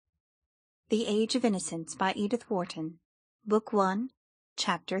The Age of Innocence by Edith Wharton, Book 1,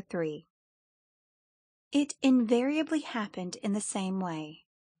 Chapter 3. It invariably happened in the same way.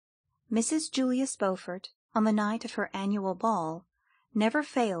 Mrs. Julius Beaufort, on the night of her annual ball, never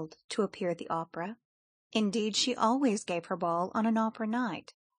failed to appear at the opera. Indeed, she always gave her ball on an opera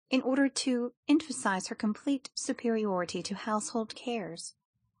night, in order to emphasize her complete superiority to household cares,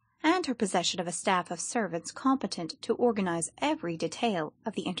 and her possession of a staff of servants competent to organize every detail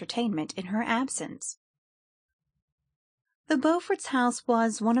of the entertainment in her absence. The Beauforts' house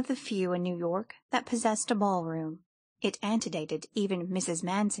was one of the few in New York that possessed a ballroom. It antedated even Mrs.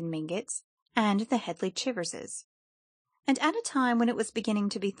 Manson Mingott's and the Headley Chiverses, and at a time when it was beginning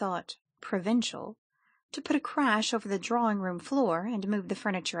to be thought provincial to put a crash over the drawing-room floor and move the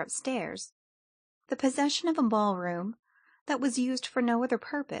furniture upstairs, the possession of a ballroom that was used for no other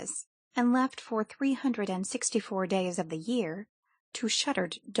purpose, and left for 364 days of the year to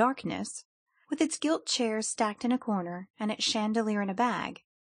shuttered darkness, with its gilt chairs stacked in a corner and its chandelier in a bag,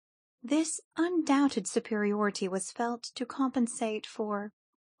 this undoubted superiority was felt to compensate for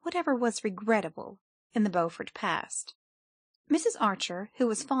whatever was regrettable in the Beaufort past. Mrs. Archer, who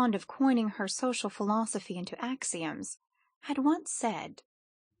was fond of coining her social philosophy into axioms, had once said,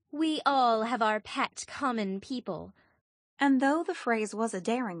 "We all have our pet common people." And though the phrase was a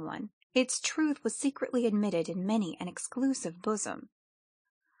daring one, its truth was secretly admitted in many an exclusive bosom.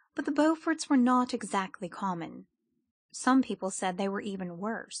 But the Beauforts were not exactly common. Some people said they were even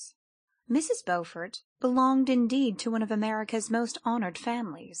worse. Mrs. Beaufort belonged indeed to one of America's most honored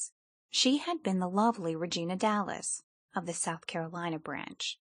families. She had been the lovely Regina Dallas, of the South Carolina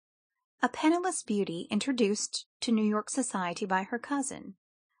branch, a penniless beauty introduced to New York society by her cousin,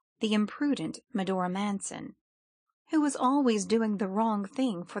 the imprudent Medora Manson, who was always doing the wrong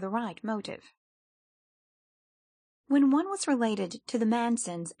thing for the right motive. When one was related to the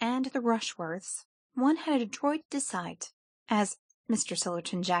Mansons and the Rushworths, one had a droit de sight, as Mr.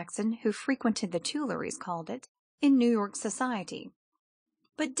 Sillerton Jackson, who frequented the Tuileries, called it, in New York society.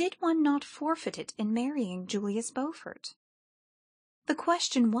 But did one not forfeit it in marrying Julius Beaufort? The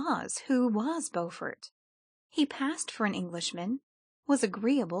question was, who was Beaufort? He passed for an Englishman, was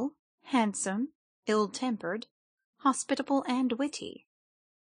agreeable, handsome, ill-tempered, hospitable, and witty.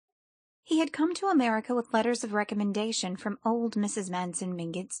 He had come to America with letters of recommendation from old Mrs. Manson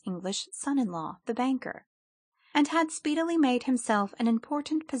Mingott's English son-in-law, the banker, and had speedily made himself an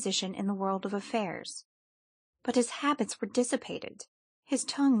important position in the world of affairs. But his habits were dissipated, his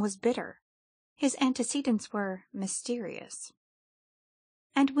tongue was bitter, his antecedents were mysterious.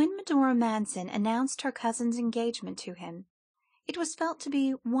 And when Medora Manson announced her cousin's engagement to him, it was felt to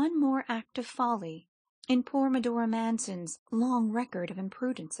be one more act of folly in poor Medora Manson's long record of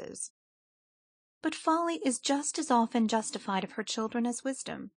imprudences. But folly is just as often justified of her children as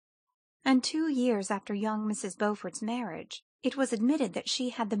wisdom, and 2 years after young Mrs. Beaufort's marriage, it was admitted that she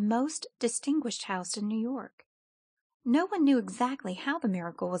had the most distinguished house in New York. No one knew exactly how the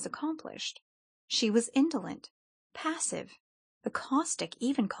miracle was accomplished. She was indolent, passive, the caustic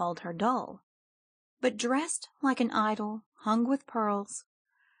even called her dull, but dressed like an idol, hung with pearls,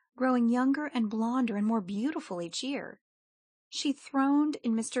 growing younger and blonder and more beautiful each year. She throned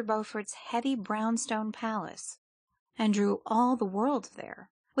in Mr. Beaufort's heavy brownstone palace, and drew all the world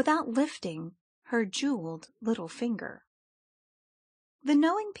there, without lifting her jewelled little finger. The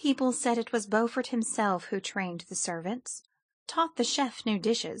knowing people said it was Beaufort himself who trained the servants, taught the chef new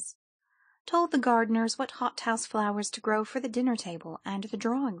dishes, told the gardeners what hothouse flowers to grow for the dinner-table and the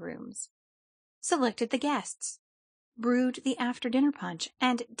drawing-rooms, selected the guests, brewed the after-dinner punch,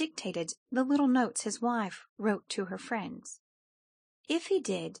 and dictated the little notes his wife wrote to her friends. If he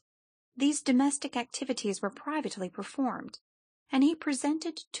did, these domestic activities were privately performed, and he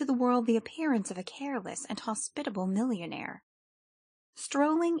presented to the world the appearance of a careless and hospitable millionaire,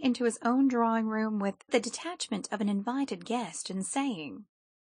 strolling into his own drawing-room with the detachment of an invited guest, and saying,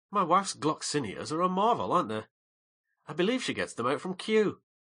 "My wife's gloxinias are a marvel, aren't they? I believe she gets them out from Kew."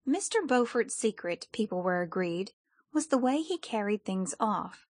 Mr. Beaufort's secret, people were agreed, was the way he carried things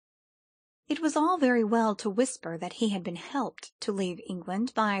off. It was all very well to whisper that he had been helped to leave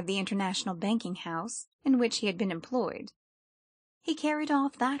England by the international banking house in which he had been employed. He carried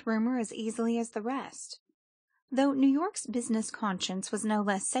off that rumour as easily as the rest, though New York's business conscience was no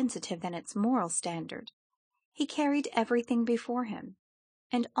less sensitive than its moral standard. He carried everything before him,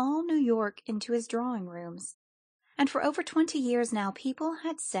 and all New York into his drawing-rooms, and for over 20 years now people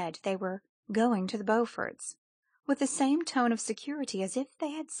had said they were going to the Beauforts, with the same tone of security as if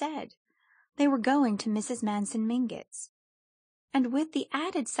they had said they were going to Mrs. Manson Mingott's, and with the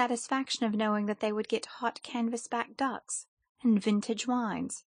added satisfaction of knowing that they would get hot canvas-back ducks and vintage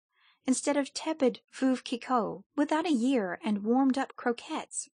wines, instead of tepid veuve Clicquot without a year and warmed-up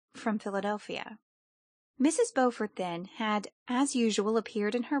croquettes from Philadelphia. Mrs. Beaufort, then, had as usual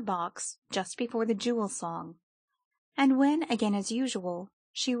appeared in her box just before the Jewel song, and when, again as usual,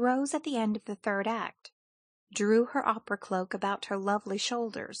 she rose at the end of the third act, drew her opera cloak about her lovely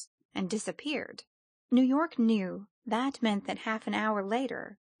shoulders, and disappeared, New York knew that meant that half an hour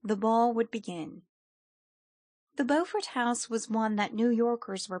later the ball would begin. The Beaufort house was one that New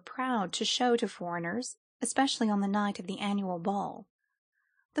Yorkers were proud to show to foreigners, especially on the night of the annual ball.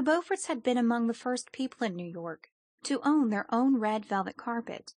 The Beauforts had been among the first people in New York to own their own red velvet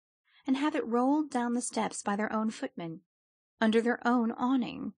carpet, and have it rolled down the steps by their own footmen, under their own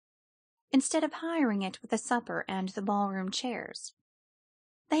awning, instead of hiring it with the supper and the ballroom chairs.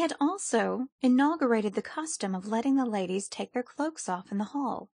 They had also inaugurated the custom of letting the ladies take their cloaks off in the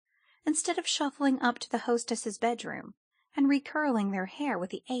hall, instead of shuffling up to the hostess's bedroom and recurling their hair with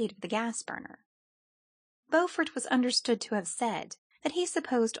the aid of the gas-burner. Beaufort was understood to have said that he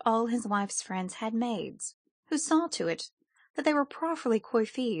supposed all his wife's friends had maids, who saw to it that they were properly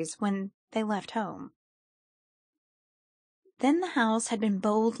coiffées when they left home. Then the house had been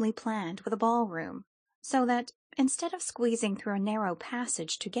boldly planned with a ballroom, so that, instead of squeezing through a narrow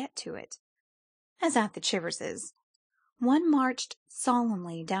passage to get to it, as at the Chiverses', one marched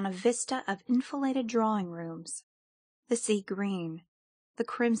solemnly down a vista of enfiladed drawing-rooms, the sea-green, the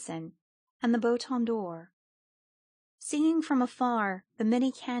crimson, and the bouton d'or, seeing from afar the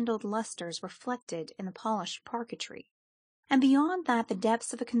many-candled lustres reflected in the polished parquetry, and beyond that the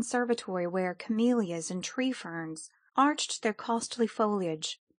depths of a conservatory where camellias and tree-ferns arched their costly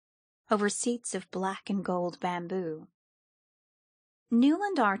foliage over seats of black and gold bamboo.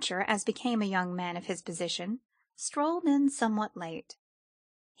 Newland Archer, as became a young man of his position, strolled in somewhat late.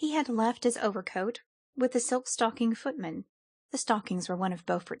 He had left his overcoat with the silk-stocking footman (the stockings were one of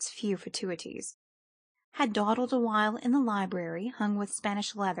Beaufort's few fatuities), had dawdled a while in the library, hung with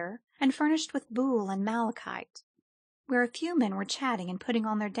Spanish leather and furnished with buhl and malachite, where a few men were chatting and putting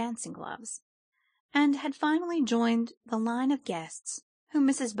on their dancing gloves, and had finally joined the line of guests whom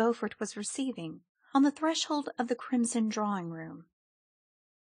Mrs. Beaufort was receiving on the threshold of the crimson drawing-room.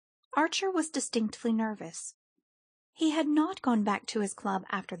 Archer was distinctly nervous. He had not gone back to his club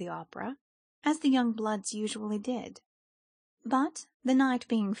after the opera, as the young bloods usually did, but, the night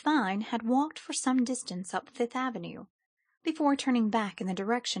being fine, had walked for some distance up Fifth Avenue, before turning back in the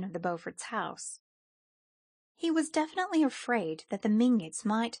direction of the Beauforts' house. He was definitely afraid that the Mingotts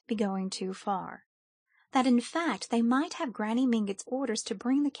might be going too far, that in fact they might have Granny Mingott's orders to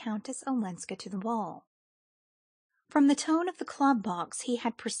bring the Countess Olenska to the ball. From the tone of the club box he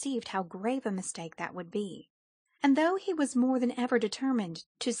had perceived how grave a mistake that would be, and though he was more than ever determined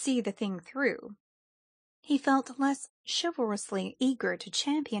to see the thing through, he felt less chivalrously eager to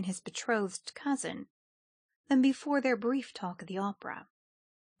champion his betrothed cousin than before their brief talk at the opera.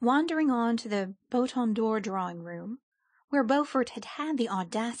 Wandering on to the bouton d'or drawing-room, where Beaufort had had the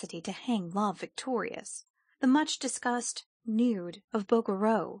audacity to hang Love Victorious, the much-discussed nude of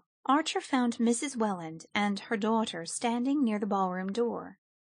Bouguereau, Archer found Mrs. Welland and her daughter standing near the ballroom door.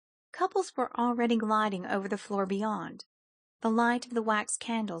 Couples were already gliding over the floor beyond. The light of the wax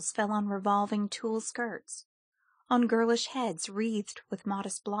candles fell on revolving tulle skirts, on girlish heads wreathed with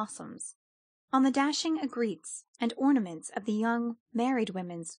modest blossoms, on the dashing aigrettes and ornaments of the young married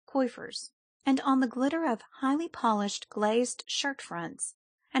women's coiffures, and on the glitter of highly polished glazed shirt-fronts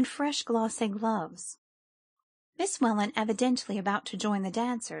and fresh glossy gloves. Miss Welland, evidently about to join the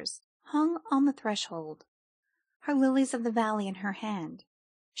dancers, hung on the threshold, her lilies of the valley in her hand.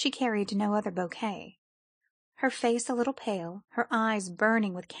 She carried no other bouquet. Her face a little pale, her eyes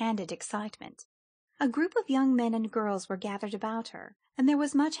burning with candid excitement. A group of young men and girls were gathered about her, and there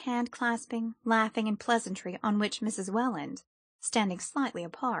was much hand-clasping, laughing, and pleasantry on which Mrs. Welland, standing slightly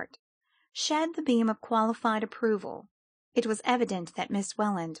apart, shed the beam of qualified approval. It was evident that Miss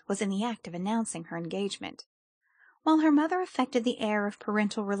Welland was in the act of announcing her engagement, while her mother affected the air of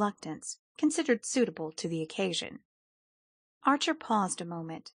parental reluctance, considered suitable to the occasion. Archer paused a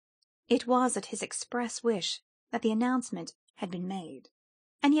moment. It was at his express wish that the announcement had been made,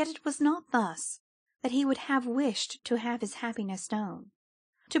 and yet it was not thus that he would have wished to have his happiness known.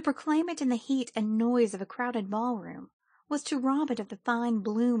 To proclaim it in the heat and noise of a crowded ballroom was to rob it of the fine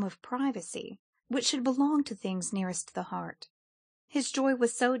bloom of privacy which should belong to things nearest the heart. His joy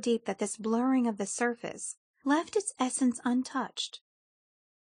was so deep that this blurring of the surface left its essence untouched,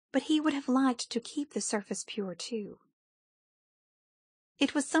 but he would have liked to keep the surface pure too.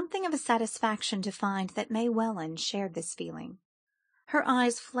 It was something of a satisfaction to find that May Welland shared this feeling. Her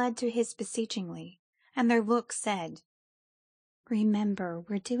eyes fled to his beseechingly, and their look said, Remember,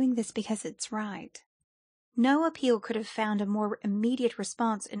 we're doing this because it's right. No appeal could have found a more immediate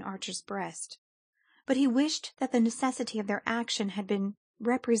response in Archer's breast, but he wished that the necessity of their action had been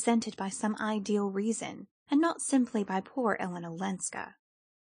represented by some ideal reason, and not simply by poor Ellen Olenska.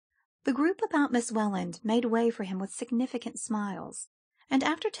 The group about Miss Welland made way for him with significant smiles, and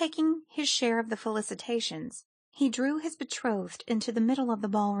after taking his share of the felicitations, he drew his betrothed into the middle of the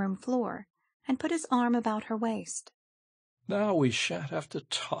ballroom floor, and put his arm about her waist. "Now we shan't have to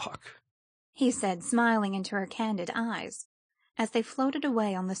talk," he said, smiling into her candid eyes, as they floated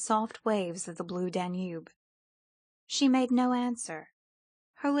away on the soft waves of the blue Danube. She made no answer.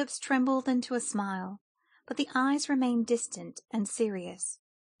 Her lips trembled into a smile, but the eyes remained distant and serious,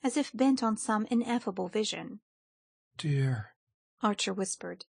 as if bent on some ineffable vision. "Dear," Archer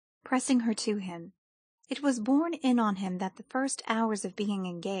whispered, pressing her to him. It was borne in on him that the first hours of being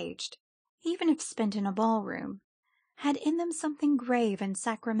engaged, even if spent in a ballroom, had in them something grave and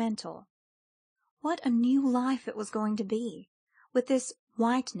sacramental. What a new life it was going to be, with this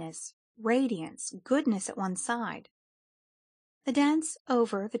whiteness, radiance, goodness at one side. The dance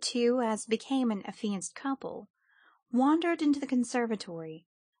over, the two, as became an affianced couple, wandered into the conservatory,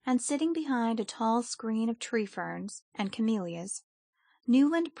 and sitting behind a tall screen of tree ferns and camellias,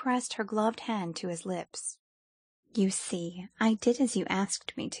 Newland pressed her gloved hand to his lips. "You see, I did as you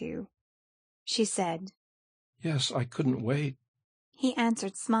asked me to," she said. "Yes, I couldn't wait." He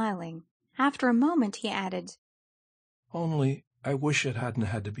answered, smiling. After a moment he added, "Only I wish it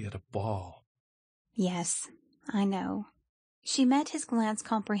hadn't had to be at a ball." "Yes, I know." She met his glance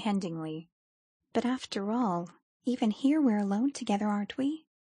comprehendingly. "But after all, even here we're alone together, aren't we?"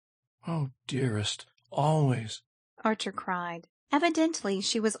 "Oh, dearest, always," Archer cried. Evidently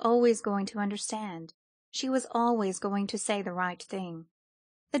she was always going to understand. She was always going to say the right thing.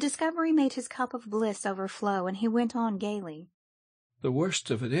 The discovery made his cup of bliss overflow, and he went on gaily. "The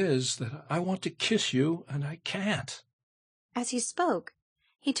worst of it is that I want to kiss you, and I can't." As he spoke,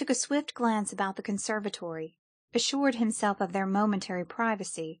 he took a swift glance about the conservatory, assured himself of their momentary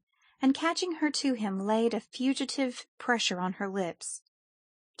privacy, and catching her to him, laid a fugitive pressure on her lips.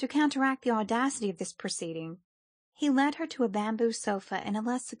 To counteract the audacity of this proceeding, he led her to a bamboo sofa in a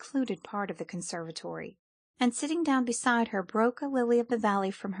less secluded part of the conservatory, and sitting down beside her, broke a lily of the valley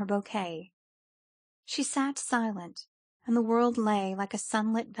from her bouquet. She sat silent, and the world lay like a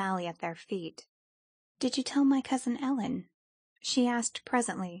sunlit valley at their feet. "Did you tell my cousin Ellen?" she asked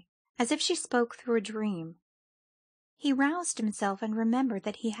presently, as if she spoke through a dream. He roused himself and remembered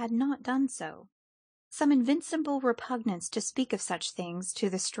that he had not done so. Some invincible repugnance to speak of such things to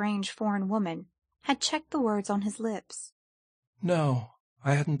the strange foreign woman had checked the words on his lips. "No,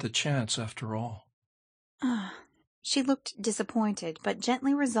 I hadn't the chance after all." Ah! She looked disappointed, but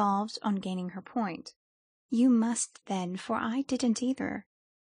gently resolved on gaining her point. "You must, then, for I didn't either,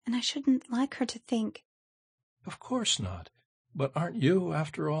 and I shouldn't like her to think—" "Of course not. But aren't you,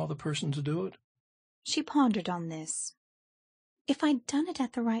 after all, the person to do it?" She pondered on this. "If I'd done it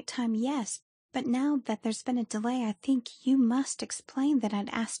at the right time, yes. But now that there's been a delay, I think you must explain that I'd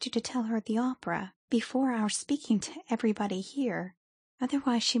asked you to tell her at the opera, before our speaking to everybody here.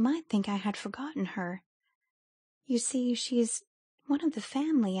 Otherwise she might think I had forgotten her. You see, she's one of the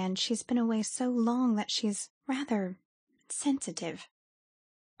family, and she's been away so long that she's rather sensitive."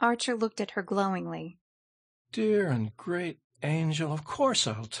 Archer looked at her glowingly. "Dear and great angel, of course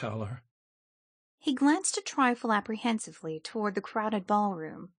I'll tell her." He glanced a trifle apprehensively toward the crowded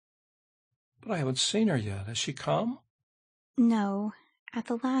ballroom. "But I haven't seen her yet. Has she come?" "No. At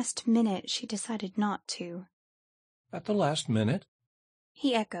the last minute she decided not to." "At the last minute?"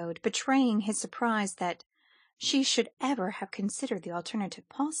 he echoed, betraying his surprise that she should ever have considered the alternative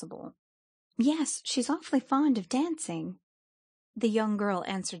possible. "Yes, she's awfully fond of dancing," the young girl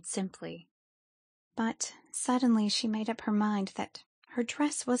answered simply. "But suddenly she made up her mind that her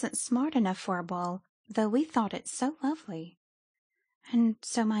dress wasn't smart enough for a ball, though we thought it so lovely. And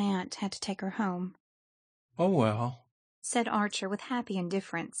so my aunt had to take her home." "Oh, well," said Archer with happy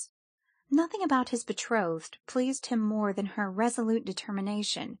indifference. Nothing about his betrothed pleased him more than her resolute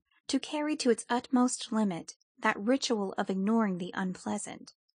determination to carry to its utmost limit that ritual of ignoring the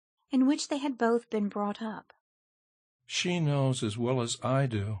unpleasant, in which they had both been brought up. "She knows as well as I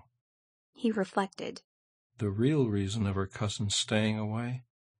do," he reflected, "the real reason of her cousin's staying away.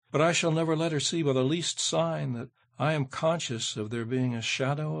 But I shall never let her see by the least sign that I am conscious of there being a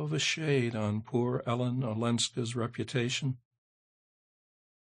shadow of a shade on poor Ellen Olenska's reputation."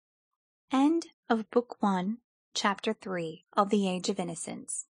 End of Book 1, Chapter 3 of The Age of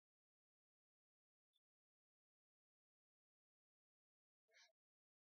Innocence.